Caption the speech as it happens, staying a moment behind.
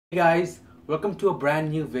Hey guys, welcome to a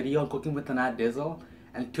brand new video on cooking with Anadi,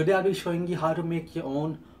 and today I'll be showing you how to make your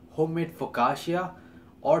own homemade focaccia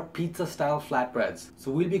or pizza style flatbreads.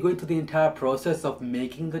 So we'll be going through the entire process of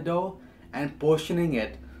making the dough and portioning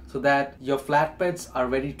it so that your flatbreads are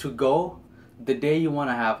ready to go the day you want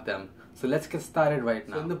to have them. So let's get started right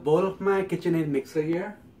now. So in the bowl of my KitchenAid mixer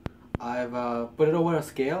here, I've put it over a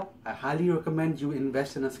scale. I highly recommend you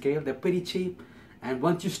invest in a scale. They're pretty cheap. And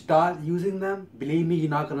once you start using them, believe me, you're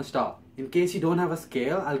not going to stop. In case you don't have a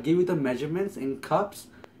scale, I'll give you the measurements in cups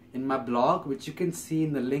in my blog, which you can see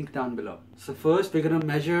in the link down below. So first, we're going to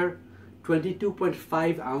measure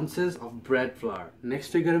 22.5 ounces of bread flour.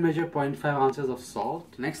 Next, we're going to measure 0.5 ounces of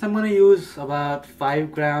salt. Next, I'm going to use about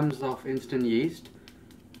 5 grams of instant yeast.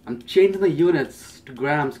 I'm changing the units to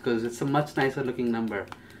grams because it's a much nicer looking number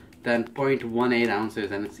than 0.18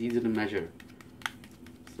 ounces and it's easy to measure.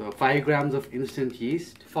 So 5 grams of instant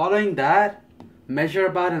yeast. Following that, measure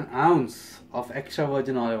about an ounce of extra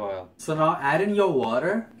virgin olive oil. So now add in your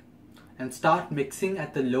water and start mixing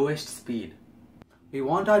at the lowest speed. We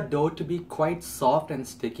want our dough to be quite soft and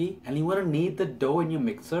sticky, and you want to knead the dough in your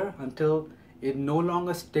mixer until it no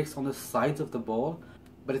longer sticks on the sides of the bowl,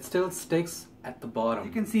 but it still sticks at the bottom.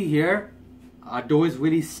 You can see here, our dough is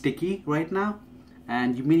really sticky right now,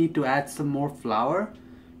 and you may need to add some more flour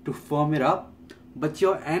to firm it up. But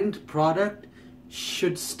your end product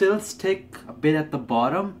should still stick a bit at the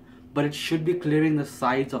bottom, but it should be clearing the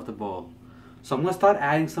sides of the bowl. So I'm going to start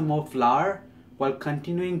adding some more flour while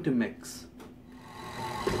continuing to mix.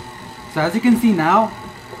 So as you can see now,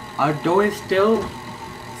 our dough is still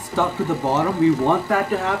stuck to the bottom. We want that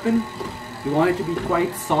to happen. We want it to be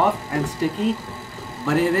quite soft and sticky,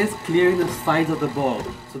 but it is clearing the sides of the bowl.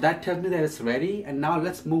 So that tells me that it's ready, and now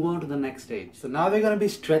let's move on to the next stage. So now we're going to be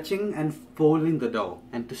stretching and folding the dough.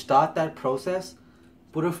 And to start that process,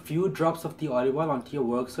 put a few drops of the olive oil onto your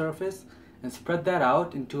work surface and spread that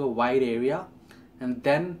out into a wide area, and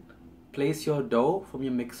then place your dough from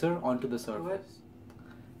your mixer onto the surface.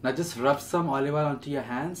 Now just rub some olive oil onto your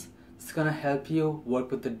hands. It's going to help you work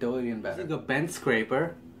with the dough even better. Using a bench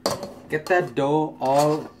scraper, get that dough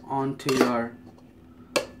all onto your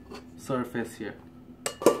surface here.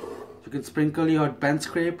 You can sprinkle your bench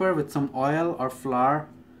scraper with some oil or flour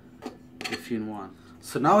if you want.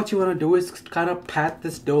 So now what you want to do is kind of pat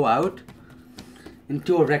this dough out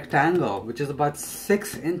into a rectangle which is about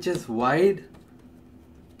 6 inches wide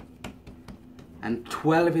and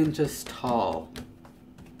 12 inches tall.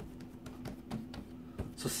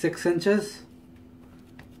 So 6 inches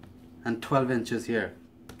and 12 inches here.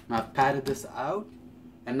 Now I've patted this out,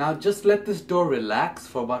 and now just let this dough relax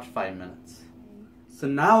for about 5 minutes. So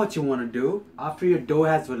now what you want to do, after your dough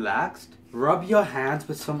has relaxed, rub your hands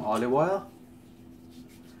with some olive oil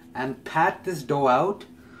and pat this dough out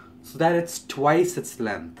so that it's twice its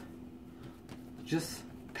length. Just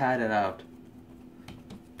pat it out.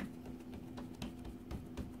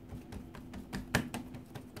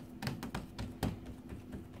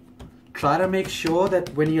 Try to make sure that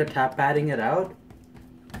when you're patting it out,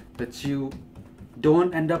 that you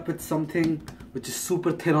don't end up with something which is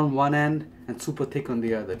super thin on one end and super thick on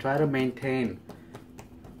the other. Try to maintain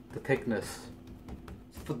the thickness.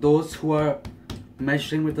 For those who are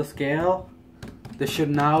measuring with the scale, this should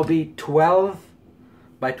now be 12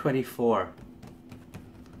 by 24,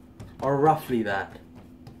 or roughly that.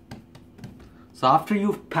 So after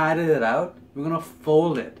you've patted it out, we're going to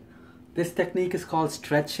fold it. This technique is called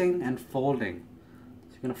stretching and folding.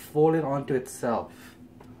 So you're going to fold it onto itself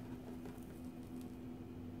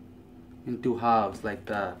into halves like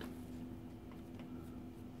that.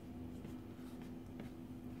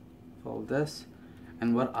 Fold this,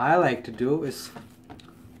 and what I like to do is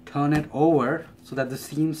turn it over so that the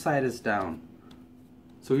seam side is down.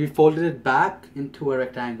 So we folded it back into a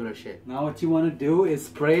rectangular shape. Now what you want to do is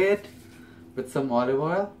spray it with some olive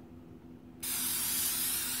oil,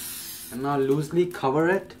 and now loosely cover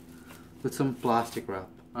it with some plastic wrap.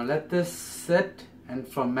 Now let this sit and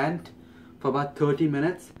ferment for about 30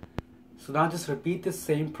 minutes. So now just repeat the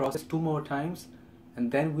same process 2 more times,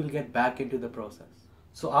 and then we'll get back into the process.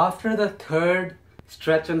 So after the third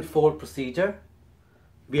stretch and fold procedure,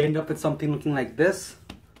 we end up with something looking like this,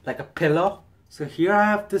 like a pillow. So here I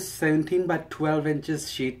have this 17 by 12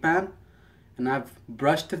 inches sheet pan, and I've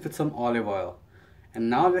brushed it with some olive oil. And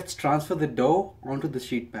now let's transfer the dough onto the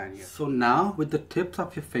sheet pan here. So now with the tips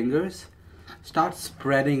of your fingers, start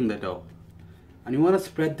spreading the dough. And you want to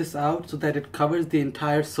spread this out so that it covers the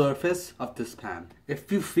entire surface of this pan.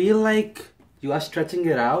 If you feel like you are stretching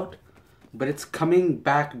it out, but it's coming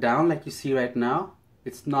back down like you see right now,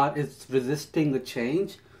 it's resisting the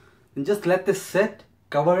change, then just let this sit,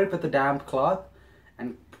 cover it with a damp cloth,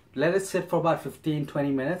 and let it sit for about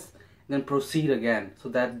 15-20 minutes, and then proceed again so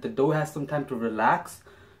that the dough has some time to relax,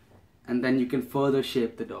 and then you can further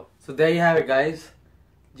shape the dough. So there you have it, guys.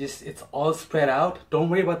 Just, it's all spread out. Don't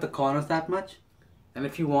worry about the corners that much. And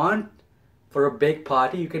if you want, for a big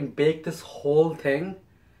party, you can bake this whole thing,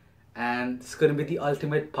 and it's going to be the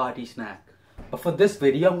ultimate party snack. But for this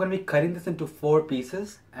video, I'm going to be cutting this into 4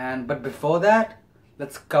 pieces. But before that,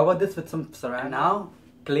 let's cover this with some saran. And now,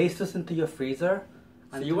 place this into your freezer.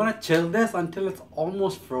 And you want to chill this until it's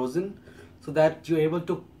almost frozen, so that you're able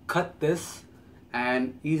to cut this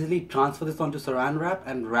and easily transfer this onto saran wrap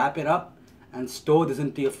and wrap it up and store this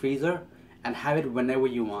into your freezer and have it whenever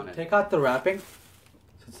you want it. Take out the wrapping.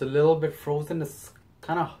 So it's a little bit frozen. It's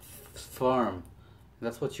kind of firm.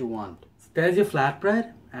 That's what you want. So there's your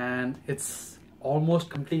flatbread, and it's almost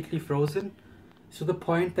completely frozen to the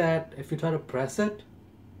point that if you try to press it,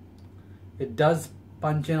 it does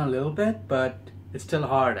punch in a little bit, but it's still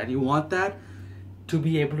hard, and you want that to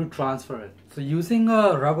be able to transfer it. So using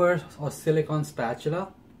a rubber or silicone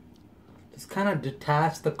spatula, just kind of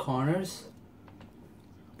detach the corners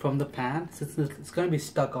from the pan since it's going to be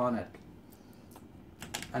stuck on it.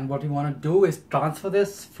 And what we want to do is transfer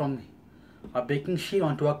this from our baking sheet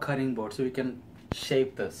onto our cutting board so we can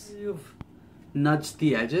shape this. You've nudged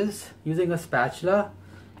the edges using a spatula.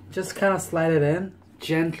 Just kind of slide it in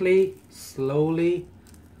gently, slowly.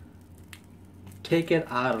 Take it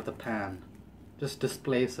out of the pan. Just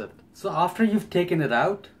displace it. So after you've taken it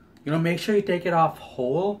out, make sure you take it off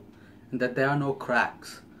whole and that there are no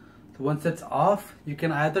cracks. So once it's off, you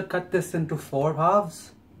can either cut this into 4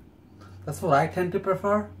 halves. That's what I tend to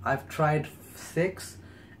prefer. I've tried 6,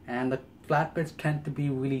 and the flatbreads tend to be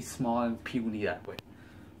really small and puny that way.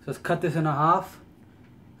 So let's cut this in a half.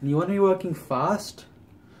 And you want to be working fast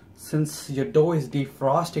since your dough is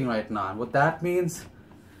defrosting right now. And what that means,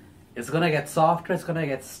 it's going to get softer, it's going to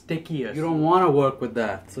get stickier. You don't want to work with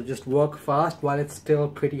that. So just work fast while it's still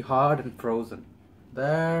pretty hard and frozen.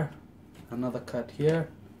 There, another cut here.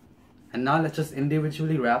 And now let's just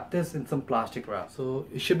individually wrap this in some plastic wrap. So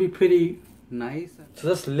it should be pretty nice. So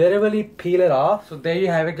just literally peel it off. So there you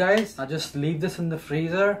have it, guys. Now just leave this in the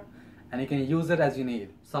freezer and you can use it as you need.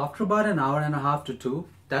 So after about an hour and a half to 2,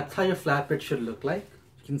 that's how your flatbread should look like.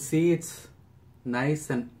 You can see it's nice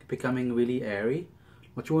and becoming really airy.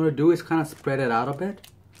 What you want to do is kind of spread it out a bit,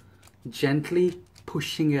 gently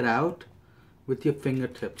pushing it out with your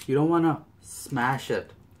fingertips. You don't want to smash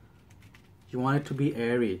it. You want it to be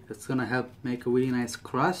airy. It's going to help make a really nice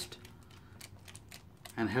crust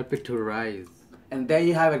and help it to rise. And there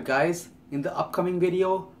you have it, guys. In the upcoming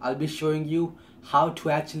video, I'll be showing you how to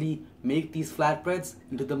actually make these flatbreads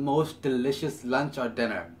into the most delicious lunch or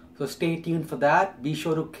dinner. So stay tuned for that. Be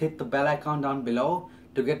sure to hit the bell icon down below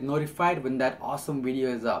to get notified when that awesome video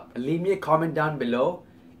is up. And leave me a comment down below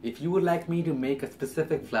if you would like me to make a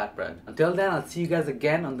specific flatbread. Until then, I'll see you guys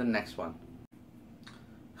again on the next one.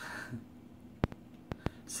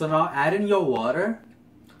 So now add in your water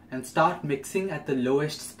and start mixing at the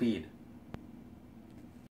lowest speed.